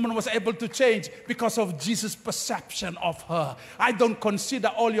this woman was able to change? Because of Jesus' perception of her. I don't consider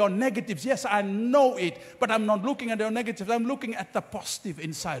all your negatives. Yes, I know it, but I'm not looking at your negatives. I'm looking at the positive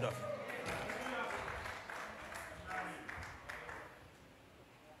inside of you.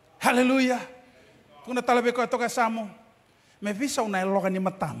 Hallelujah. Kung natalabi ko ito kasamo, may visa na iloka ni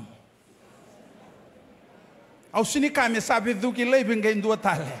matam. Au sini kami sabi duki lebih nggak dua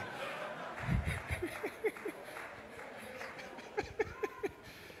tale.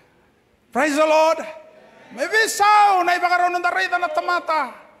 Praise the Lord. Maybe sao na ibagaron ng daray na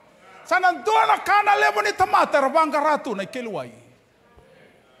tamata. Sana doon na kana lebo ni tamata rabang karatu na ikiluway.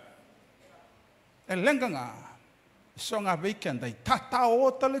 Elengga nga. So nga weekend ay tatao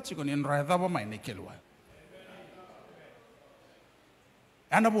tala chiko ni nreda ba may na ikiluway.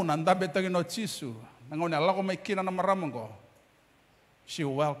 Ano po nanda betagin no chisu. Nangon Allah ko may kina na maramang ko. She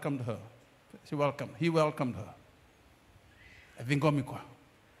welcomed her. He welcomed her. Vingomi ko.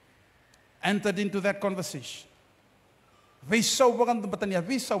 Entered into that conversation. Visaw bagan batanya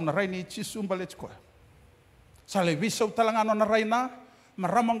visaw na ray ni chisu balet ko. Sale visaw talangano na ray na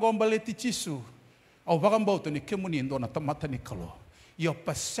maramang ko balet ti chisu. Au bagan boto ni kemunindo na tamata ni kalo. Your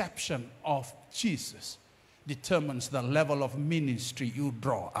perception of Jesus determines the level of ministry you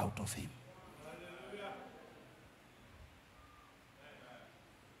draw out of him.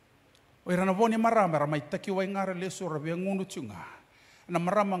 Oy rana boni marama ramai taki wai ngare leso rabi ngunu chunga. Na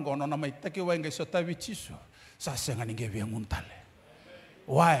marama ngono na mai taki wai ngai sotawi chisu. Sa senga ninge bi nguntale.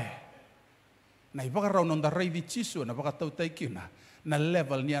 Why? Na ibaka raw nonda rai di chisu na baka tau taikina na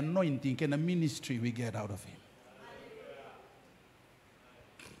level ni anointing ke na ministry we get out of him.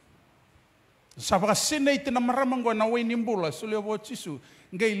 Sa baka sinay na marama ngo na wai nimbula sulio bo chisu.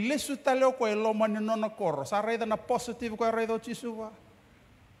 Ngai leso taleo ko eloma ni nona koro. Sa rai na positive ko rai do chisu wa.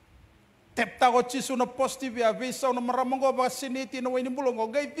 Tepta ko chisu na positive ya visa na maramang ko ba siniti na wini bulong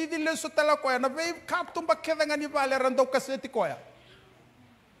ko gay didile so tala ko ya na be kaptum ba kedanga ni vale rando kaseti ko ya.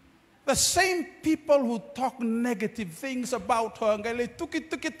 The same people who talk negative things about her ngali tuki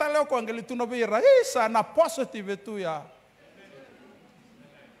tala ko ngali tunabira sana positive itu ya.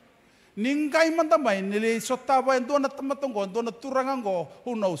 Ningay man damay nili so taba endo na tamatong endo na turangan ko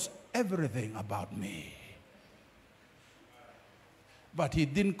who knows everything about me. But he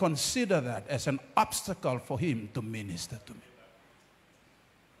didn't consider that as an obstacle for him to minister to me.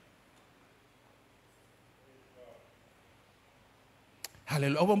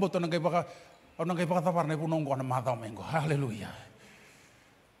 Hallelujah. Obang boto nang kay baka tapar na punong ko na madaw mengo. Hallelujah.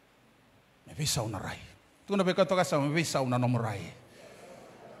 May visaw na ray. Ito na beka to ka sa may visaw na nomuray.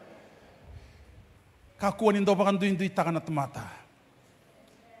 Kakuanin daw bakan duin-duin taka na tumata.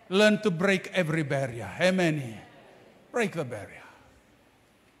 Learn to break every barrier. Amen. Break the barrier.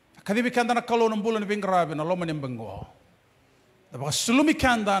 Kadibikanda na kalo ng bulan ni Bingrabe na loma ni Bengo. Baka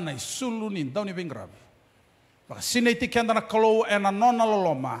sulumikanda na sulunin daw ni Bingrabe. Baka sinaitikanda na kalo na nona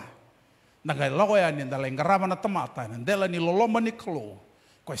loloma. Nagailago yan yung dalang garama na tamata. Nandela ni loloma ni kalo.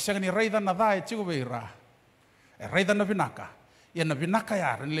 Kaya siya ni Rayda na dahi chigo beira. Rayda na binaka.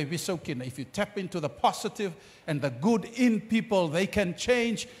 If you tap into the positive and the good in people, they can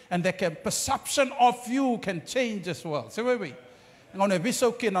change, and their perception of you can change as well. So wait. On the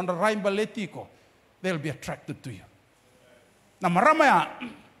rain baletiko, they'll be attracted to you. Na maramaya,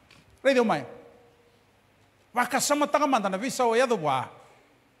 radio mai. Waka sama tangamanda na visa o yadwa.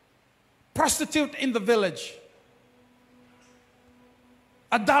 Prostitute in the village.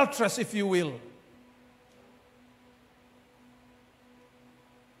 Adulteress, if you will.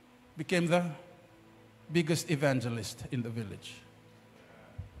 Became the biggest evangelist in the village.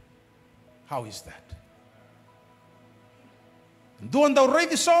 How is that? Doon daw rei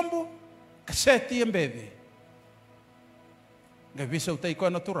di sombo, kaseti embede. Gavisa utay ko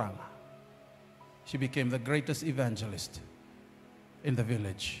na turanga. She became the greatest evangelist in the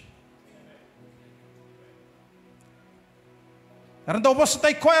village. Naran daw bosa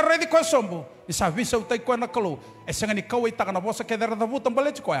tay ko rei di ko sombo. Isa visa utay ko na kalo. Esanga ni kaway taka na bosa kedera da butang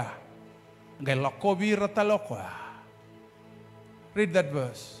balet ko ya. Read that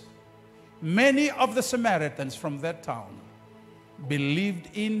verse. Many of the Samaritans from that town believed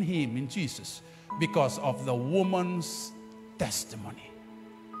in him, in Jesus, because of the woman's testimony.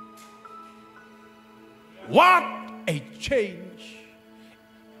 What a change.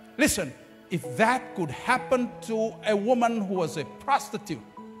 Listen, if that could happen to a woman who was a prostitute,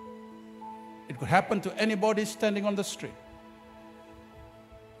 it could happen to anybody standing on the street.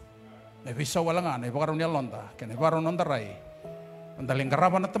 Nevisa walanga, nevaron ni alonda, que nevaron on the ray, and the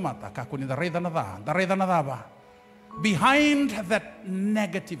lingaraba na tamata, kakuni the reda nadaba. Behind that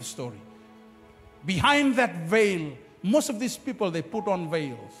negative story, behind that veil, most of these people, they put on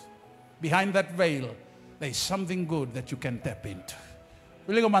veils. Behind that veil, there is something good that you can tap into.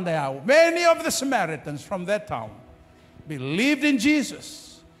 Many of the Samaritans from that town believed in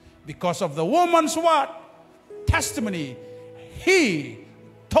Jesus because of the woman's what? Testimony. He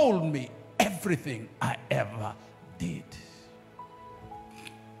told me everything I ever did.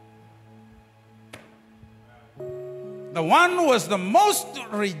 The one who was the most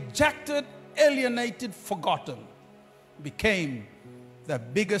rejected, alienated, forgotten, became the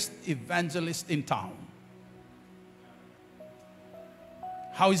biggest evangelist in town.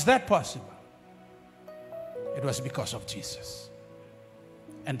 How is that possible? It was because of Jesus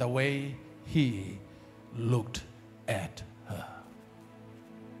and the way he looked at her.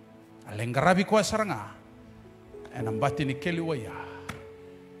 Alengarabi ko saranga, and ambati ni keliwaya.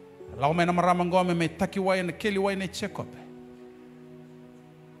 Lau me na maramang gome me takiwaya na keliwaya na chekope.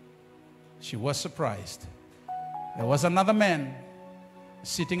 She was surprised. There was another man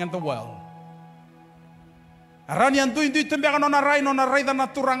sitting at the well. Arani andu indu tembiaga no na rai da na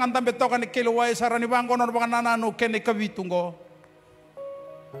turangan tambe toka ni keliwaya sarani bango no banga nananu kene kavitungo.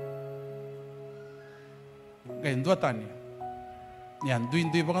 Gain dua tani. Yan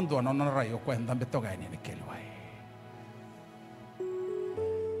duin bagan dua no na rai o kwenda tambe toka ni keliwaya.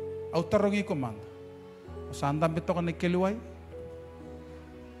 Au tarongi ko man. Sandam beto ka ni keliway.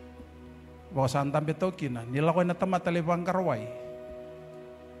 Bawa sandam beto kina. Nila ko na tamatalibang karaway.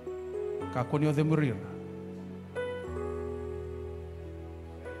 Kakunyo de murir.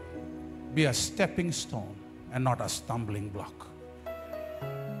 Be a stepping stone and not a stumbling block.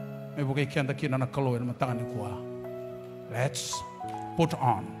 May bukay kiyanda kina na kaloy na matangan ni kuwa. Let's put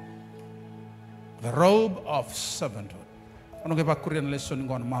on the robe of servanthood. Ano kaya Korean lesson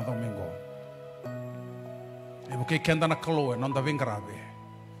ngo na madong mingo. E bukay kenda na kaloe non da vingrabe.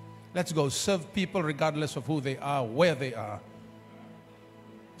 Let's go serve people regardless of who they are, where they are.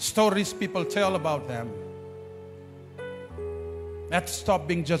 Stories people tell about them. Let's stop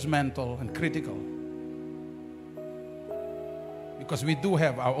being judgmental and critical. Because we do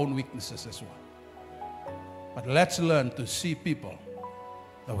have our own weaknesses as well. But let's learn to see people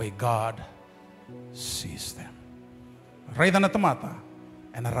the way God sees them. Ray na tamata,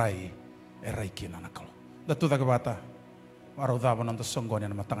 and ray kina na kalo. Datu da gabata, waraw daba ng tasonggon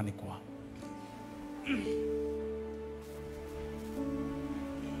na matangan ni kuwa.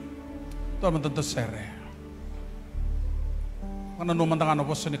 Ito naman dito sere. Ano naman tangan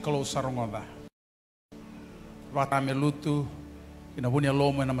po sa ni kalo sarongoda. Bata me lutu, kinabunya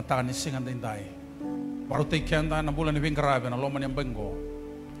lomo na matangan ni singan dinday. Waraw tay kenda na bulan ni Vingrabe na lomo niyang bengo.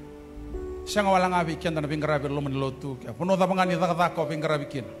 Siya nga walang abi kyan na nabingarabi lo manilotu. Puno da mga nidakata ko bingarabi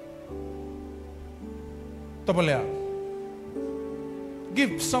kin. Tabalya.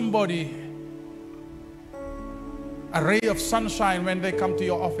 Give somebody a ray of sunshine when they come to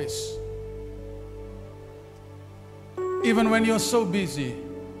your office. Even when you're so busy,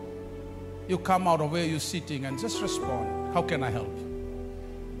 you come out of where you're sitting and just respond. How can I help?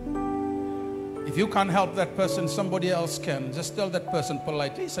 If you can't help that person, somebody else can. Just tell that person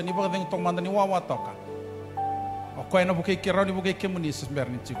politely. Sa ni baka tong manda ni wawa toka. O koe na bukai kirau ni bukai kemuni sesber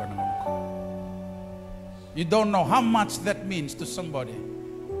ni chigo na ngomko. You don't know how much that means to somebody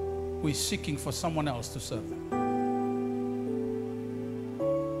who is seeking for someone else to serve them.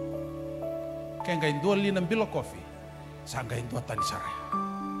 Kaya ngayon dua linang bilo coffee, sa ngayon dua tani saray.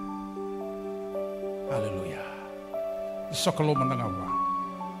 Hallelujah. Isokalo manangawa,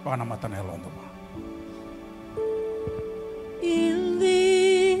 baka namatan na helondo ba. In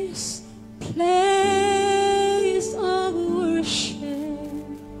this place of worship,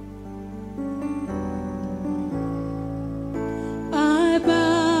 I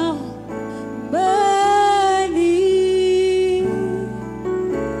bow my knee.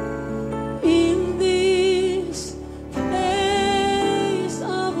 In this place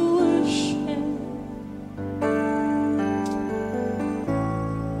of worship,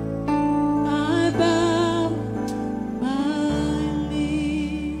 I bow my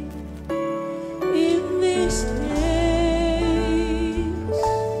knee. In this place,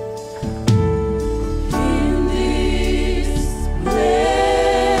 in this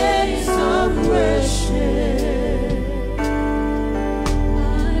place of worship,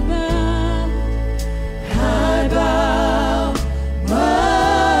 I bow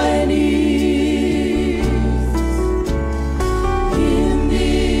my knees. In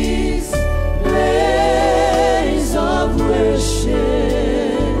this place of worship,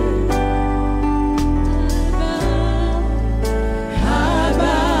 I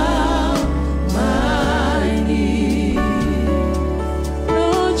bow my knees.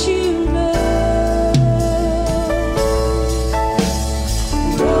 Lord, you know,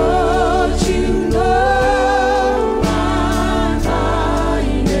 Lord, you know my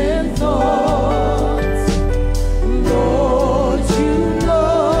mind and thoughts. Lord, you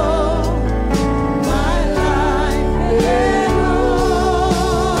know my life and all.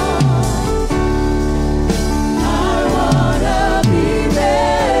 I wanna be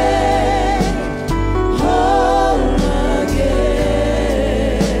made whole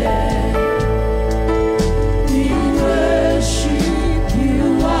again. We worship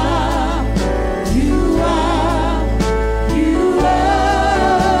you are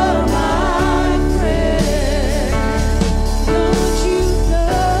my friend. Don't you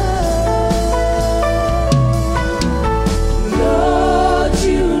know? Lord,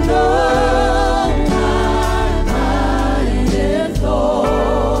 you know my mind and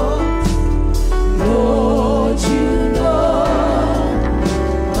thoughts. Lord, you know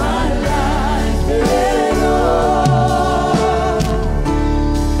my life and all.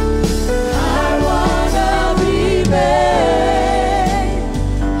 I wanna be made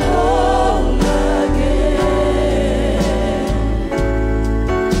whole again.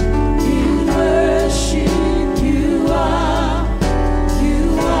 We worship you are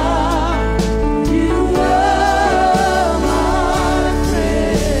my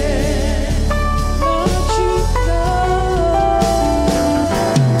friend.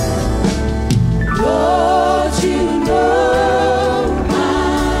 Lord, you know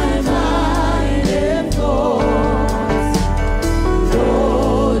my mind and thoughts.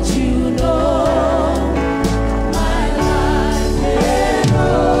 Lord, you know my life and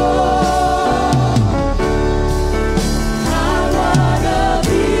all. I wanna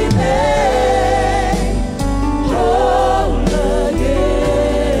be made whole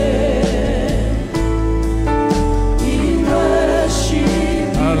again. We worship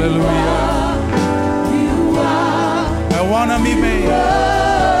Hallelujah. you I wanna be made.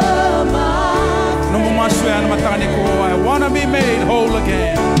 are my No mo maswaya na matani ko. I wanna be made whole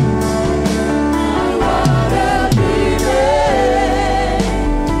again. I wanna be made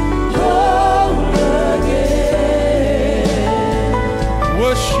whole again.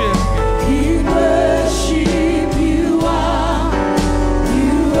 Worship. We worship you are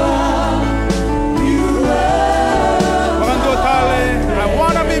Parando tale. I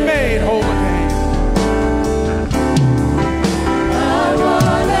wanna be made whole again. I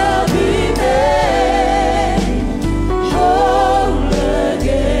wanna be made whole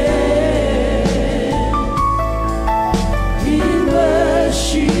again. We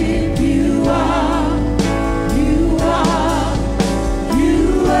worship you are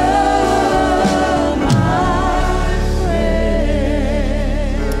my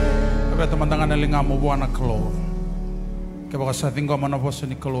friend. Tapi teman-teman nalinga mo buwan na klo. Kaya baka sa ating goma na po sa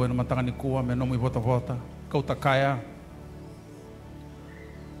ni klo na mantangan ni kuwa may nomi bota-bota. Kau takaya.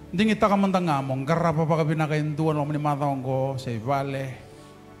 Hindi kita ka mantanga mo. Garapa pa ka binakainduan mo ni matang ko sa vale.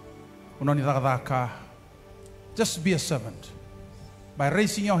 Uno ni takataka. Just be a servant. By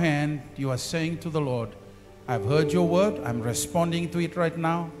raising your hand, you are saying to the Lord, I've heard your word. I'm responding to it right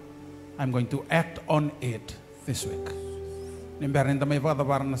now. I'm going to act on it this week.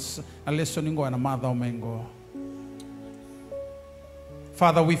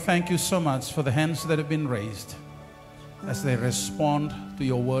 Father, we thank you so much for the hands that have been raised as they respond to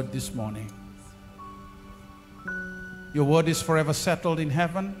your word this morning. Your word is forever settled in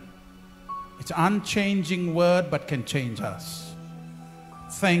heaven. It's an unchanging word but can change us.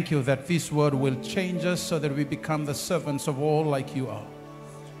 Thank you that this word will change us so that we become the servants of all like you are.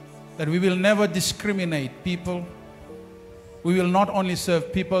 That we will never discriminate people. We will not only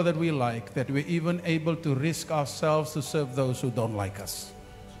serve people that we like, that we're even able to risk ourselves to serve those who don't like us.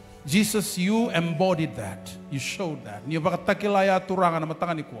 Jesus, you embodied that. You showed that. Niyo bakatakilaya turangan na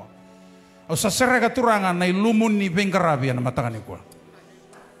matangan ni kuwa. O sa serega turangan na ilumun ni Bengarabia na matangan ni kuwa.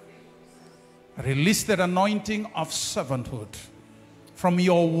 Release that anointing of servanthood from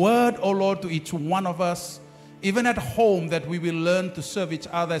your word, O Lord, to each one of us, even at home, that we will learn to serve each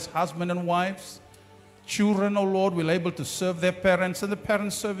other as husband and wives. Children, O Lord, will be able to serve their parents, and the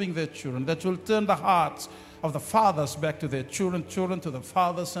parents serving their children. That will turn the hearts of the fathers back to their children, children to the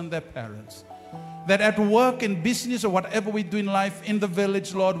fathers and their parents. That at work, in business, or whatever we do in life, in the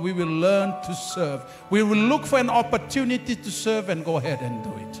village, Lord, we will learn to serve. We will look for an opportunity to serve and go ahead and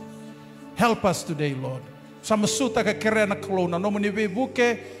do it. Help us today, Lord. Samasuta ka kere na klona no muni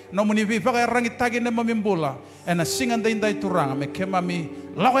buke no muni baka rangitagi na mamimbula and a singan day turanga me kemami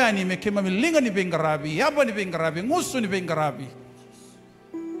lawani me kemami linga ni Bengarabi yaba ni Bengarabi ngusu ni Bengarabi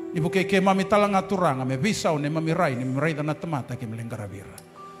ibuke kemami talanga turanga me bisau ne mamirai ni mirai na tamata ke Bengarabi.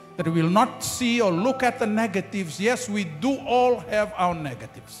 That we will not see or look at the negatives. Yes, we do all have our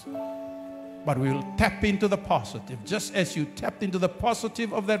negatives, but we will tap into the positive, just as you tapped into the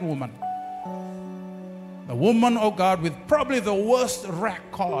positive of that woman. A woman, oh God, with probably the worst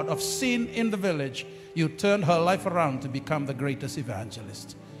record of sin in the village, you turned her life around to become the greatest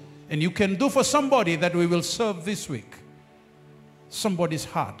evangelist. And you can do for somebody that we will serve this week. Somebody's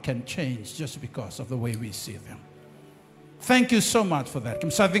heart can change just because of the way we see them. Thank you so much for that.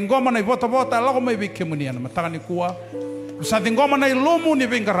 Kimsating goma na ibota-bota, alako may bikimunian na matanga ni kuwa. Kimsating goma na ilumu ni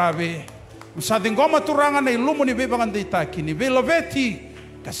Bengarabi. Kimsating goma turangan na ilumu ni Bebangan Deitaki, ni Beloveti,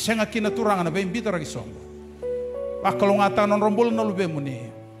 kasenga kinaturangan na Beimbita Ragisongo. Akalungatan non rombol na lube muni.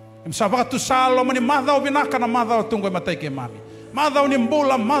 Imsabaka tu salo mani madhaw binaka na madhaw tunggoy matay kay mami. Madhaw ni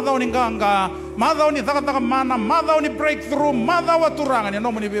mbula, madhaw ni ganga, madhaw ni taka mana, madhaw ni breakthrough, madhaw aturangan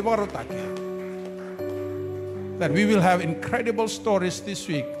no mani bebarotake. That we will have incredible stories this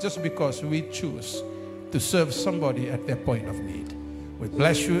week just because we choose to serve somebody at their point of need. We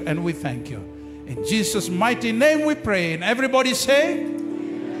bless you and we thank you. In Jesus' mighty name we pray. And everybody say,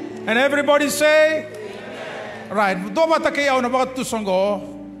 Amen. And everybody say, Amen. Right.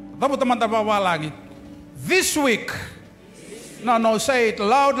 This week. No, say it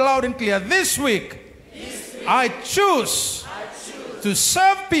loud and clear. This week, I choose to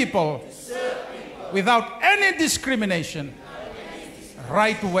serve people without any discrimination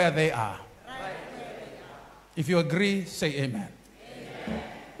right where they are. If you agree, say amen.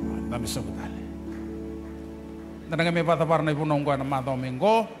 Dami sa budali. Nanangami batabar na ibunong ko na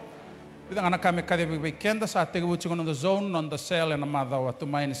Domingo. Bidang anak kami kadi weekend sa ating wuching on the zone on the cell and madaw at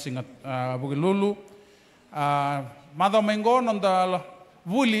tumayin singat bugilulu. Domingo on the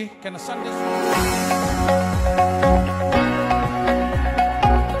wuli kana Sunday.